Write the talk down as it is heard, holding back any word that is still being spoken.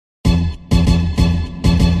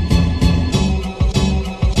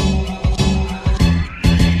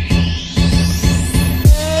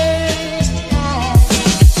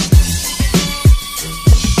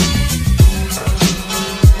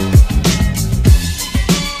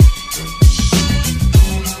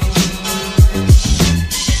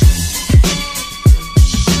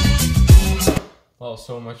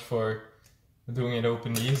much for doing it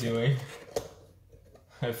open the easy way.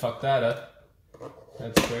 I fucked that up.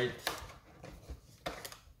 That's great.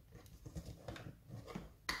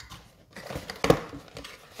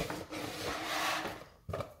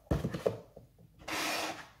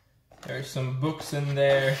 There's some books in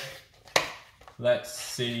there. Let's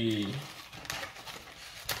see.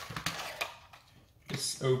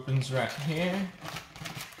 This opens right here.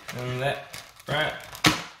 And that right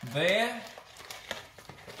there.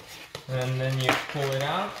 And then you pull it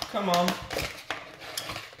out. Come on.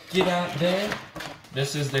 Get out there.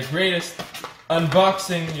 This is the greatest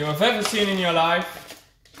unboxing you have ever seen in your life.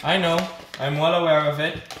 I know. I'm well aware of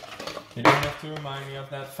it. You don't have to remind me of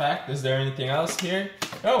that fact. Is there anything else here?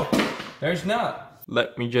 Oh, there's not.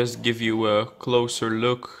 Let me just give you a closer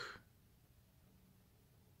look.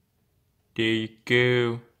 There you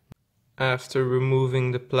go. After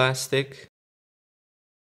removing the plastic.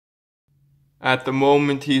 At the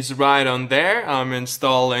moment he's right on there. I'm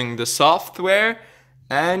installing the software.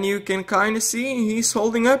 And you can kind of see he's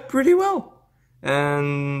holding up pretty well.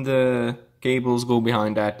 And the cables go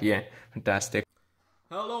behind that. Yeah, fantastic.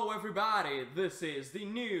 Hello everybody, this is the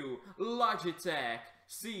new Logitech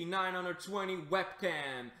C920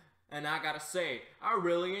 webcam. And I gotta say, I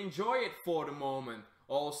really enjoy it for the moment.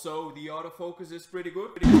 Also, the autofocus is pretty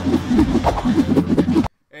good.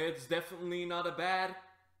 It's definitely not a bad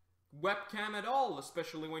webcam at all,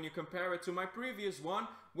 especially when you compare it to my previous one,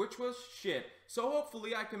 which was shit. So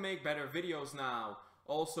hopefully I can make better videos now.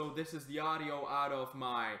 Also, this is the audio out of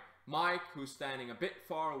my mic, who's standing a bit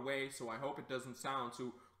far away, so I hope it doesn't sound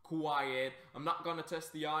too quiet. I'm not gonna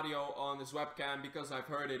test the audio on this webcam because I've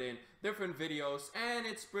heard it in different videos, and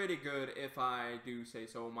it's pretty good if I do say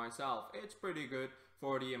so myself. It's pretty good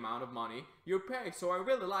for the amount of money you pay, so I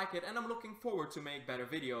really like it, and I'm looking forward to make better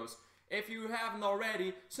videos. If you haven't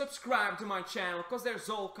already, subscribe to my channel, because there's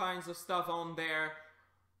all kinds of stuff on there.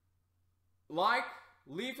 Like,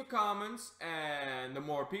 leave a comment, and the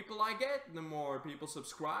more people I get, the more people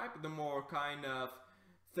subscribe, the more kind of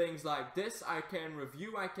things like this I can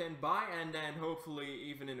review, I can buy, and then hopefully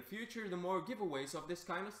even in the future, the more giveaways of this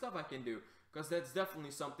kind of stuff I can do. Because that's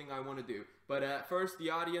definitely something I want to do. But first the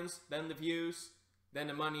audience, then the views, then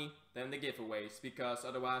the money, then the giveaways. Because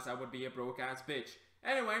otherwise I would be a broke ass bitch.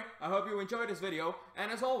 Anyway, I hope you enjoyed this video,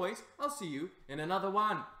 and as always, I'll see you in another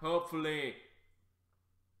one, hopefully.